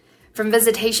 From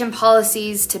visitation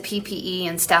policies to PPE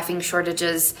and staffing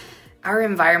shortages, our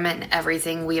environment and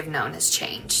everything we have known has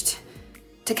changed.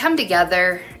 To come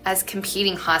together as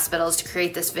competing hospitals to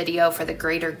create this video for the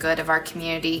greater good of our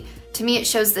community, to me it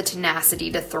shows the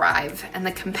tenacity to thrive and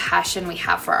the compassion we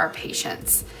have for our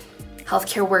patients.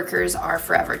 Healthcare workers are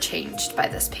forever changed by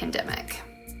this pandemic.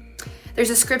 There's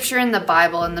a scripture in the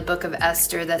Bible in the book of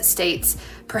Esther that states,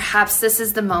 "Perhaps this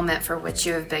is the moment for which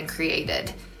you have been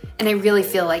created." And I really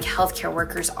feel like healthcare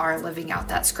workers are living out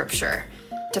that scripture.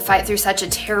 To fight through such a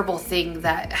terrible thing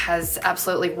that has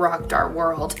absolutely rocked our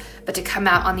world, but to come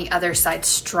out on the other side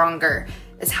stronger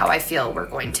is how I feel we're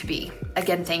going to be.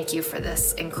 Again, thank you for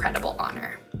this incredible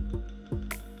honor.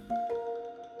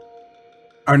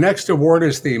 Our next award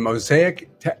is the Mosaic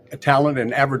Talent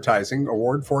in Advertising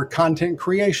Award for Content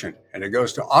Creation, and it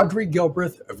goes to Audrey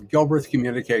Gilbreth of Gilbreth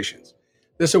Communications.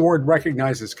 This award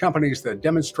recognizes companies that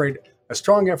demonstrate a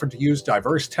strong effort to use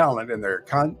diverse talent in their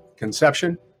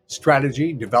conception,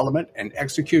 strategy, development, and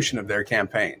execution of their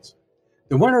campaigns.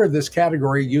 The winner of this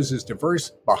category uses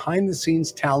diverse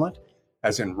behind-the-scenes talent,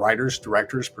 as in writers,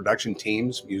 directors, production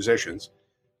teams, musicians,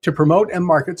 to promote and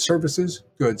market services,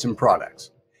 goods, and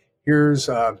products. Here's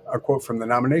a quote from the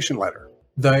nomination letter.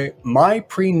 The My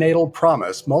Prenatal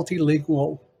Promise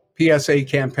multilingual PSA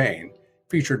campaign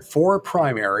featured 4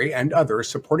 primary and other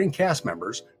supporting cast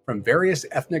members from various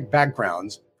ethnic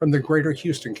backgrounds from the greater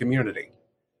Houston community.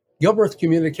 Gilbreth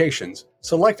Communications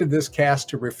selected this cast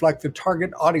to reflect the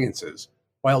target audiences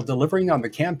while delivering on the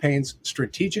campaign's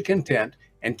strategic intent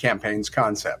and campaign's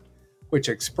concept, which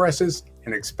expresses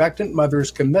an expectant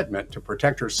mother's commitment to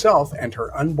protect herself and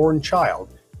her unborn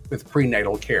child with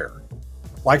prenatal care.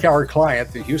 Like our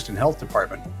client, the Houston Health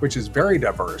Department, which is very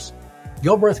diverse,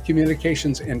 Gilbreth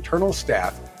Communications' internal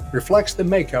staff reflects the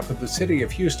makeup of the city of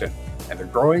Houston and the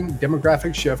growing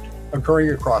demographic shift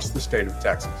occurring across the state of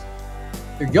Texas.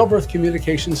 The Gilbreth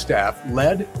Communications staff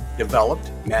led, developed,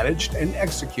 managed, and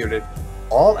executed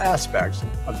all aspects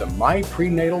of the My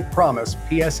Prenatal Promise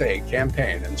PSA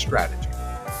campaign and strategy.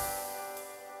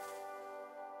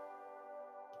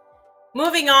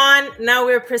 Moving on, now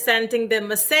we're presenting the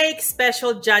Mosaic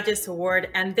Special Judges Award,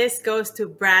 and this goes to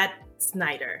Brad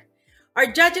Snyder. Our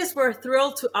judges were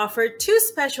thrilled to offer 2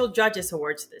 Special Judges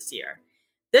Awards this year.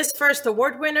 This first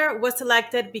award winner was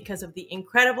selected because of the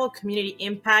incredible community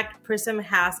impact PRISM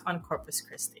has on Corpus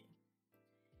Christi.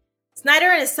 Snyder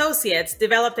and Associates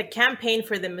developed a campaign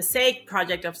for the Mosaic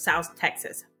Project of South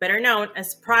Texas, better known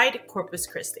as Pride Corpus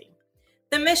Christi.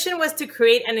 The mission was to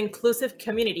create an inclusive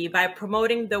community by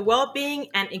promoting the well-being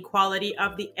and equality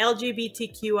of the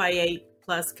LGBTQIA+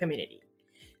 community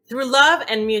through love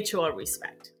and mutual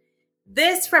respect.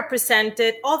 This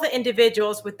represented all the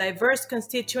individuals with diverse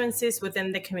constituencies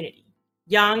within the community: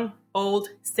 young, old,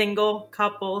 single,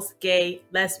 couples, gay,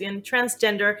 lesbian,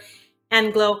 transgender,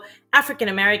 Anglo, African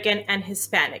American, and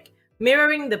Hispanic,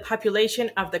 mirroring the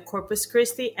population of the Corpus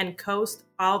Christi and Coast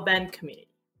All-Bend community.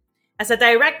 As a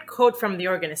direct quote from the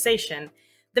organization,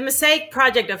 the Mosaic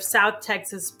Project of South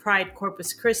Texas Pride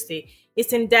Corpus Christi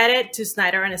is indebted to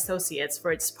Snyder and Associates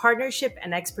for its partnership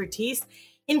and expertise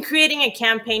in creating a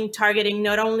campaign targeting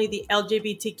not only the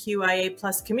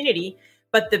LGBTQIA+ community,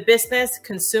 but the business,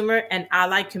 consumer, and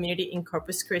allied community in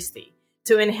Corpus Christi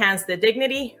to enhance the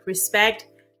dignity, respect,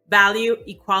 value,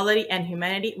 equality, and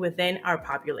humanity within our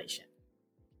population.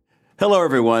 Hello,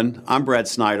 everyone. I'm Brad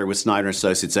Snyder with Snyder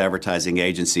Associates Advertising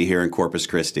Agency here in Corpus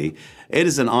Christi. It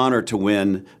is an honor to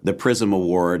win the PRISM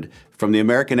Award from the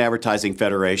American Advertising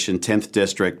Federation 10th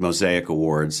District Mosaic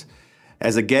Awards.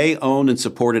 As a gay-owned and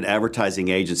supported advertising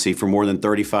agency for more than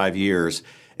 35 years,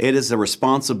 it is a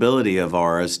responsibility of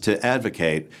ours to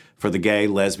advocate for the gay,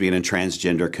 lesbian, and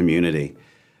transgender community.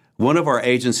 One of our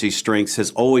agency's strengths has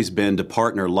always been to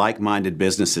partner like-minded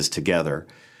businesses together.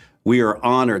 We are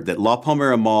honored that La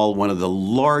Palmera Mall, one of the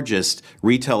largest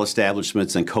retail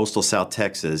establishments in coastal South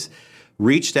Texas,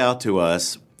 reached out to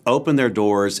us, opened their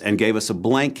doors, and gave us a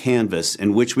blank canvas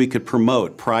in which we could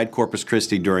promote Pride Corpus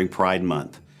Christi during Pride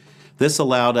Month. This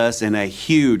allowed us in a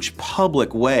huge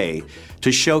public way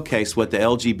to showcase what the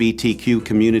LGBTQ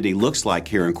community looks like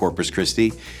here in Corpus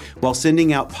Christi, while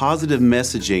sending out positive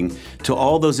messaging to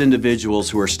all those individuals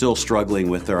who are still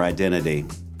struggling with their identity.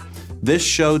 This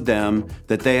showed them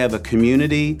that they have a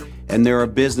community and there are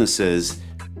businesses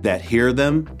that hear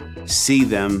them, see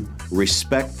them,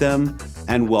 respect them,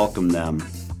 and welcome them.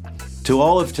 To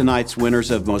all of tonight's winners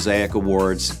of Mosaic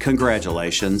Awards,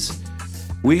 congratulations.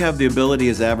 We have the ability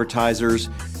as advertisers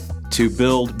to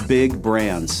build big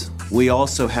brands. We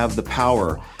also have the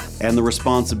power and the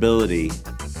responsibility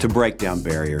to break down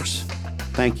barriers.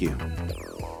 Thank you.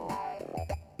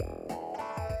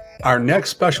 Our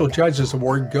next Special Judges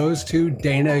Award goes to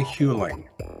Dana Hewling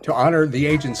to honor the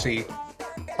agency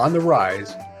On the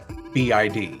Rise,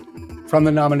 BID. From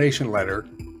the nomination letter,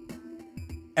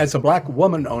 as a Black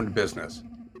woman-owned business,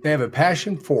 they have a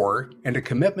passion for and a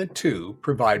commitment to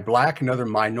provide Black and other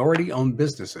minority-owned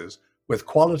businesses with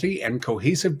quality and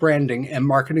cohesive branding and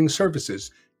marketing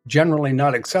services generally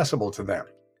not accessible to them.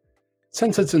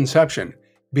 Since its inception,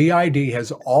 BID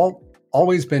has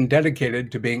always been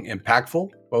dedicated to being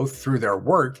impactful, both through their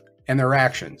work and their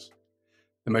actions.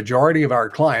 The majority of our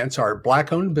clients are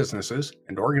Black-owned businesses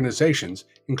and organizations,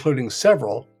 including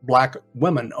several Black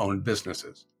women-owned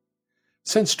businesses.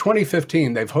 Since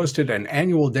 2015, they've hosted an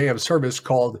annual day of service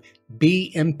called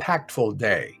Be Impactful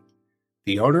Day.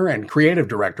 The owner and creative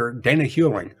director, Dana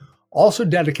Hewling, also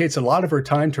dedicates a lot of her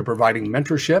time to providing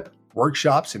mentorship,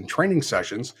 workshops, and training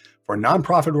sessions for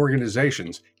nonprofit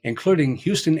organizations, including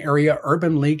Houston Area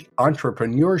Urban League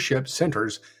Entrepreneurship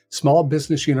Center's Small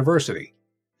Business University,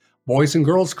 Boys and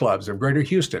Girls Clubs of Greater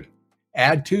Houston,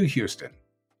 Add to Houston,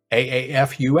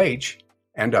 AAFUH,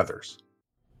 and others.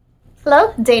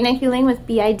 Hello, Dana Hewling with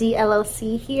BID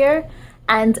LLC here,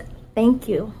 and thank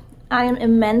you. I am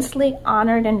immensely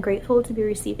honored and grateful to be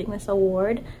receiving this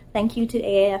award. Thank you to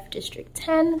AAF District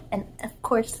 10, and of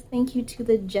course, thank you to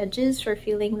the judges for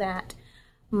feeling that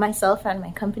myself and my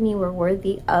company were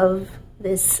worthy of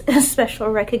this special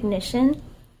recognition.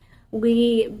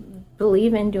 We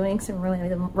believe in doing some really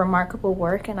remarkable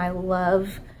work, and I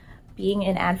love being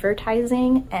in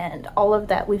advertising and all of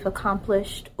that we've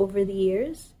accomplished over the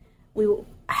years. We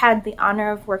had the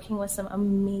honor of working with some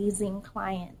amazing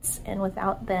clients, and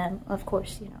without them, of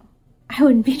course, I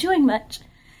wouldn't be doing much.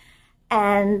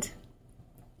 And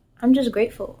I'm just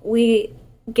grateful. We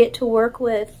get to work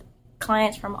with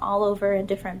clients from all over in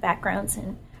different backgrounds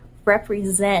and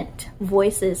represent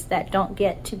voices that don't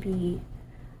get to be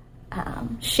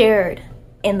shared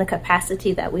in the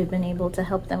capacity that we've been able to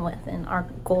help them with. And our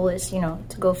goal is,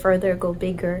 to go further, go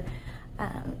bigger,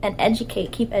 and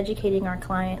keep educating our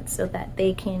clients so that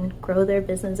they can grow their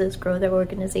businesses, grow their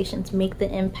organizations, make the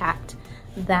impact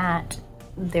that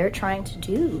they're trying to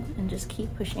do, and just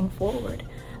keep pushing forward.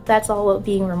 That's all what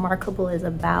being remarkable is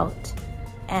about.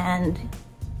 And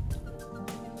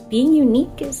being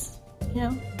unique is,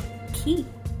 key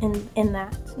in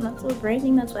that. And that's what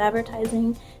branding, that's what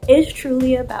advertising is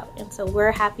truly about. And so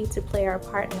we're happy to play our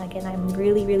part. And again, I'm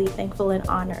really, really thankful and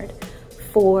honored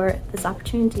for this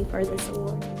opportunity for this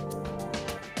award.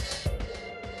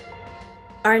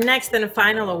 Our next and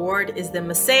final award is the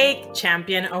Mosaic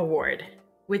Champion Award,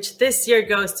 which this year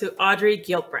goes to Audrey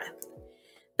Gilbreth.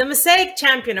 The Mosaic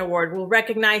Champion Award will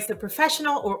recognize the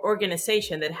professional or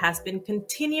organization that has been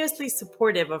continuously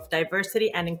supportive of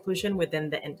diversity and inclusion within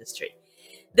the industry.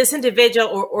 This individual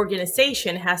or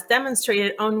organization has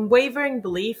demonstrated unwavering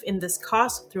belief in this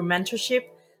cause through mentorship,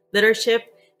 leadership,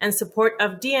 and support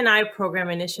of D&I program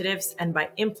initiatives, and by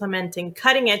implementing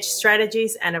cutting-edge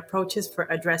strategies and approaches for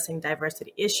addressing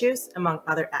diversity issues, among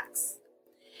other acts.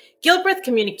 Gilbreth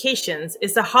Communications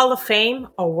is a Hall of Fame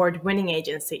award-winning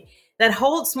agency that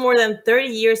holds more than 30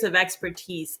 years of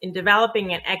expertise in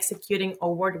developing and executing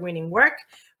award-winning work,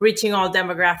 reaching all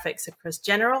demographics across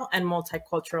general and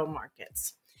multicultural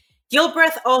markets.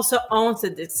 Gilbreth also owns the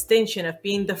distinction of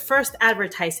being the first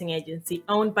advertising agency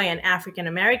owned by an African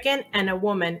American and a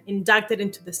woman inducted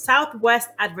into the Southwest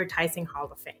Advertising Hall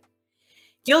of Fame.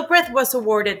 Gilbreth was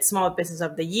awarded Small Business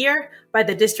of the Year by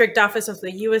the District Office of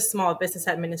the U.S. Small Business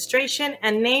Administration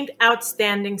and named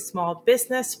Outstanding Small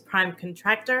Business Prime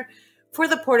Contractor for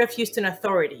the Port of Houston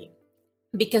Authority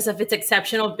because of its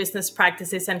exceptional business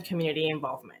practices and community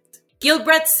involvement.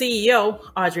 Gilbreth's CEO,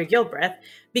 Audrey Gilbreth,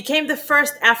 became the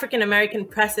first African-American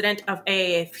president of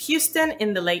AAF Houston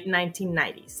in the late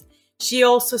 1990s. She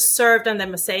also served on the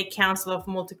Mosaic Council of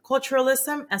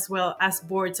Multiculturalism, as well as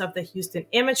boards of the Houston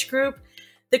Image Group,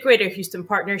 the Greater Houston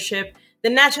Partnership,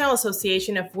 the National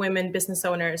Association of Women Business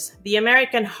Owners, the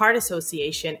American Heart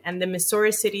Association, and the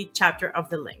Missouri City chapter of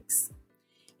the Lynx.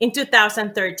 In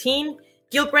 2013,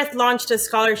 Gilbreth launched a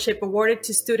scholarship awarded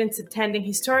to students attending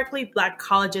historically Black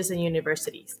colleges and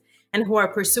universities and who are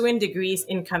pursuing degrees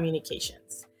in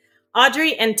communications.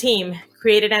 Audrey and team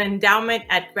created an endowment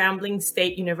at Grambling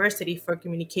State University for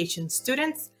communications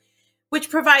students, which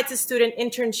provides a student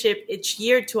internship each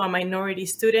year to a minority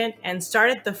student, and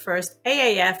started the first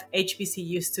AAF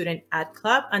HBCU Student Ad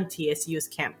Club on TSU's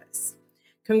campus.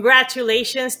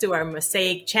 Congratulations to our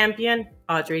Mosaic champion,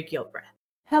 Audrey Gilbreth.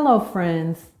 Hello,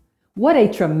 friends. What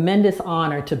a tremendous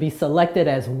honor to be selected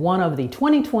as one of the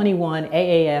 2021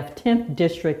 AAF 10th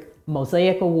District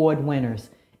Mosaic Award winners,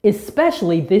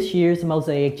 especially this year's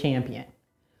Mosaic champion.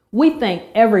 We thank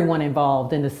everyone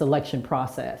involved in the selection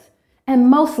process, and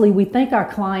mostly we thank our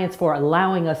clients for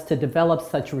allowing us to develop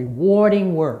such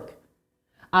rewarding work.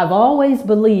 I've always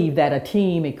believed that a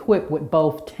team equipped with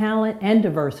both talent and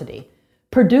diversity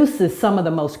produces some of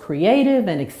the most creative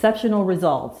and exceptional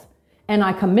results, and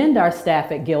I commend our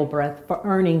staff at Gilbreth for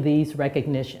earning these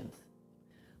recognitions.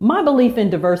 My belief in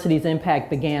diversity's impact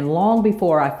began long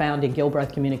before I founded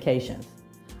Gilbreth Communications.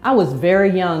 I was very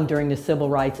young during the civil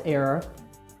rights era,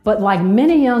 but like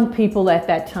many young people at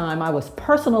that time, I was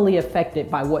personally affected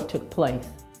by what took place.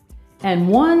 And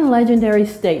one legendary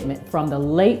statement from the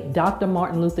late Dr.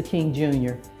 Martin Luther King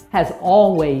Jr. has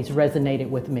always resonated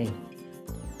with me.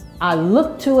 I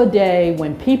look to a day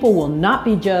when people will not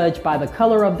be judged by the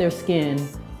color of their skin,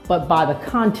 but by the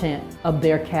content of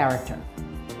their character.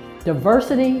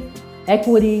 Diversity,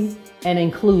 equity, and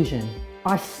inclusion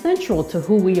are central to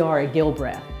who we are at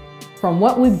Gilbreth. From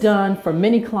what we've done for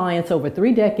many clients over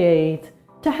 3 decades,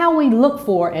 to how we look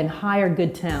for and hire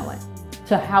good talent,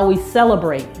 to how we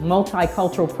celebrate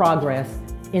multicultural progress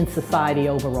in society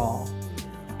overall.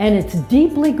 And it's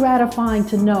deeply gratifying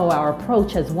to know our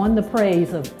approach has won the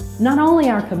praise of not only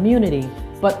our community,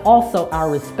 but also our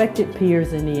respected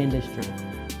peers in the industry.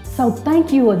 So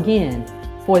thank you again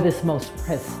for this most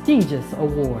prestigious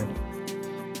award.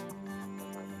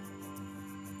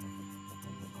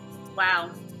 Wow,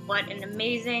 what an amazing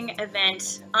amazing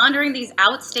event honoring these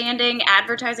outstanding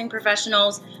advertising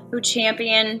professionals who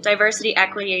champion diversity,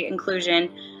 equity,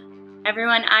 inclusion.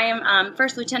 Everyone, I am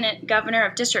First Lieutenant Governor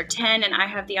of District 10, and I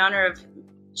have the honor of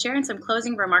sharing some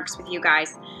closing remarks with you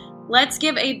guys. Let's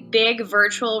give a big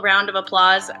virtual round of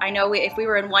applause. I know if we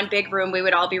were in one big room, we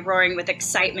would all be roaring with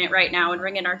excitement right now and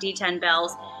ringing our D10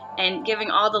 bells and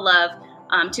giving all the love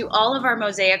to all of our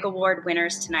Mosaic Award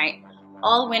winners tonight.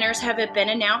 All winners have been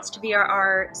announced via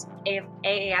our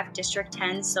AAF District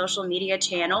 10 social media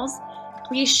channels.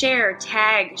 Please share,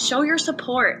 tag, show your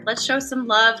support. Let's show some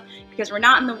love because we're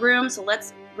not in the room, so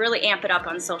let's really amp it up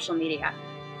on social media.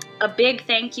 A big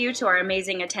thank you to our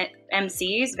amazing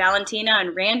MCs, Valentina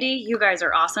and Randy. You guys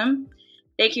are awesome.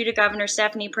 Thank you to Governor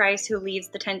Stephanie Price, who leads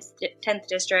the 10th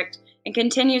District and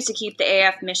continues to keep the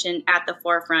AAF mission at the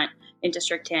forefront in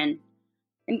District 10.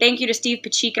 And thank you to Steve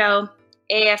Pacheco,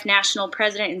 AAF National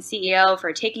President and CEO,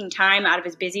 for taking time out of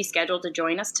his busy schedule to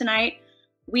join us tonight.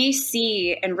 We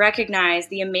see and recognize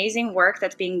the amazing work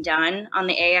that's being done on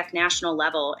the AAF national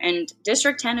level, and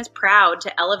District 10 is proud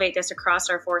to elevate this across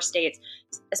our 4 states,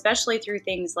 especially through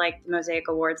things like the Mosaic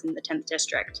Awards in the 10th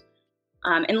District.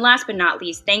 And last but not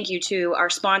least, thank you to our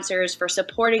sponsors for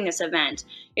supporting this event.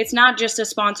 It's not just a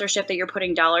sponsorship that you're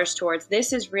putting dollars towards.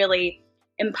 This is really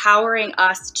empowering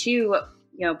us to,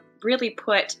 really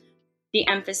put the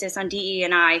emphasis on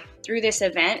DE&I through this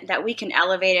event, that we can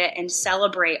elevate it and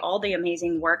celebrate all the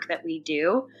amazing work that we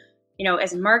do.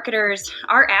 As marketers,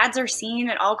 our ads are seen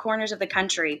at all corners of the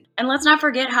country. And let's not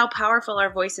forget how powerful our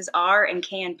voices are and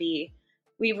can be.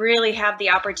 We really have the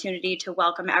opportunity to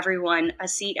welcome everyone a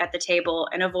seat at the table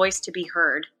and a voice to be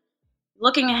heard.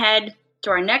 Looking ahead to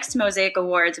our next Mosaic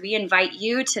Awards, we invite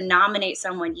you to nominate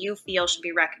someone you feel should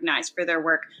be recognized for their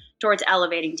work towards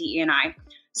elevating DE&I.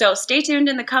 So stay tuned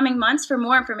in the coming months for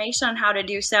more information on how to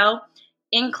do so.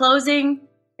 In closing,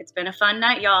 it's been a fun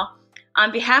night, y'all.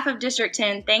 On behalf of District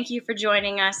 10, thank you for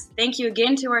joining us. Thank you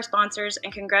again to our sponsors,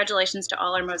 and congratulations to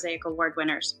all our Mosaic Award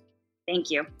winners. Thank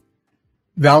you.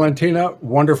 Valentina,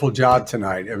 wonderful job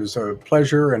tonight. It was a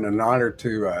pleasure and an honor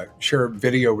to share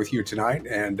video with you tonight,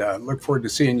 and look forward to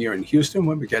seeing you in Houston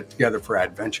when we get together for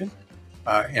Advention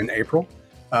in April.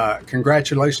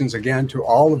 Congratulations again to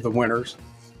all of the winners.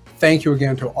 Thank you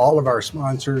again to all of our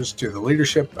sponsors, to the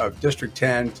leadership of District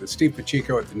 10, to Steve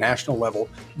Pacheco at the national level.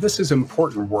 This is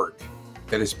important work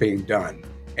that is being done,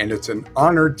 and it's an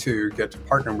honor to get to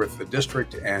partner with the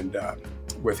district and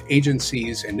with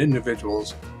agencies and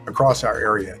individuals across our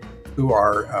area who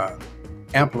are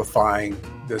amplifying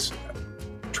this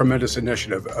tremendous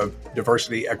initiative of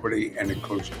diversity, equity, and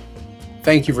inclusion.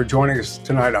 Thank you for joining us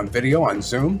tonight on video on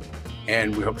Zoom,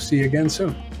 and we hope to see you again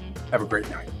soon. Have a great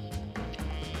night.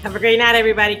 Have a great night,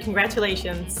 everybody.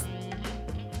 Congratulations.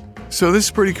 So this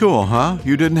is pretty cool, huh?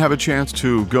 You didn't have a chance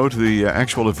to go to the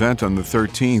actual event on the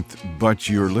 13th, but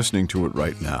you're listening to it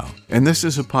right now. And this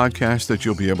is a podcast that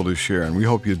you'll be able to share, and we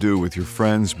hope you do with your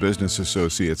friends, business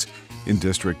associates in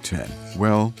District 10.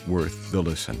 Well worth the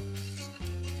listen.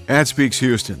 Ad Speaks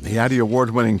Houston, the Addy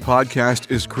Award-winning podcast,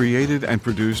 is created and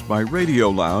produced by Radio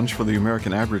Lounge for the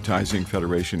American Advertising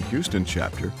Federation Houston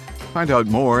chapter. Find out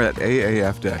more at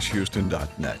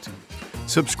aaf-houston.net.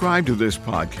 Subscribe to this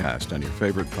podcast on your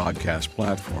favorite podcast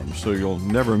platform so you'll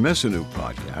never miss a new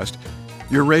podcast.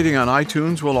 Your rating on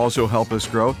iTunes will also help us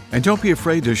grow. And don't be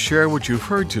afraid to share what you've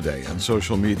heard today on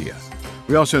social media.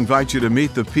 We also invite you to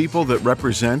meet the people that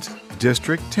represent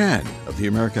District 10 of the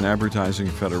American Advertising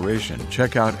Federation.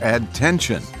 Check out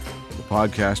Adtention, the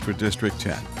podcast for District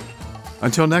 10.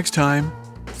 Until next time,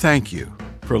 thank you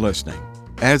for listening.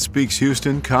 Ad Speaks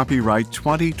Houston, copyright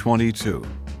 2022.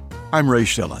 I'm Ray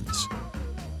Schillens.